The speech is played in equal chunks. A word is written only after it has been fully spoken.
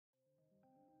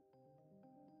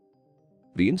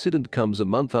The incident comes a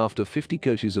month after 50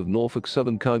 coaches of Norfolk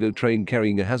Southern cargo train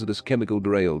carrying a hazardous chemical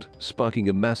derailed, sparking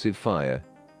a massive fire.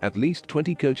 At least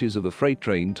 20 coaches of a freight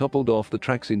train toppled off the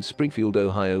tracks in Springfield,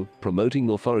 Ohio,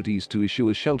 prompting authorities to issue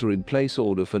a shelter-in-place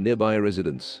order for nearby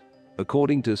residents.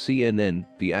 According to CNN,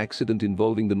 the accident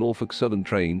involving the Norfolk Southern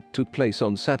train took place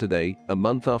on Saturday, a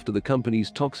month after the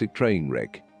company's toxic train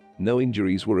wreck. No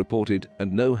injuries were reported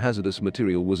and no hazardous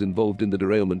material was involved in the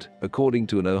derailment, according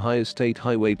to an Ohio State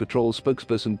Highway Patrol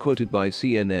spokesperson quoted by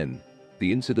CNN.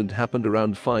 The incident happened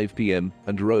around 5 p.m.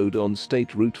 and road on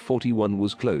State Route 41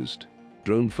 was closed.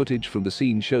 Drone footage from the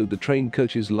scene showed the train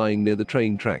coaches lying near the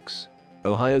train tracks.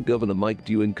 Ohio Governor Mike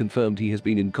Dewey confirmed he has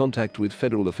been in contact with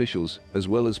federal officials, as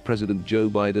well as President Joe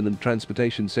Biden and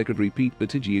Transportation Secretary Pete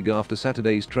Buttigieg after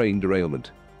Saturday's train derailment.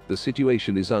 The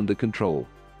situation is under control.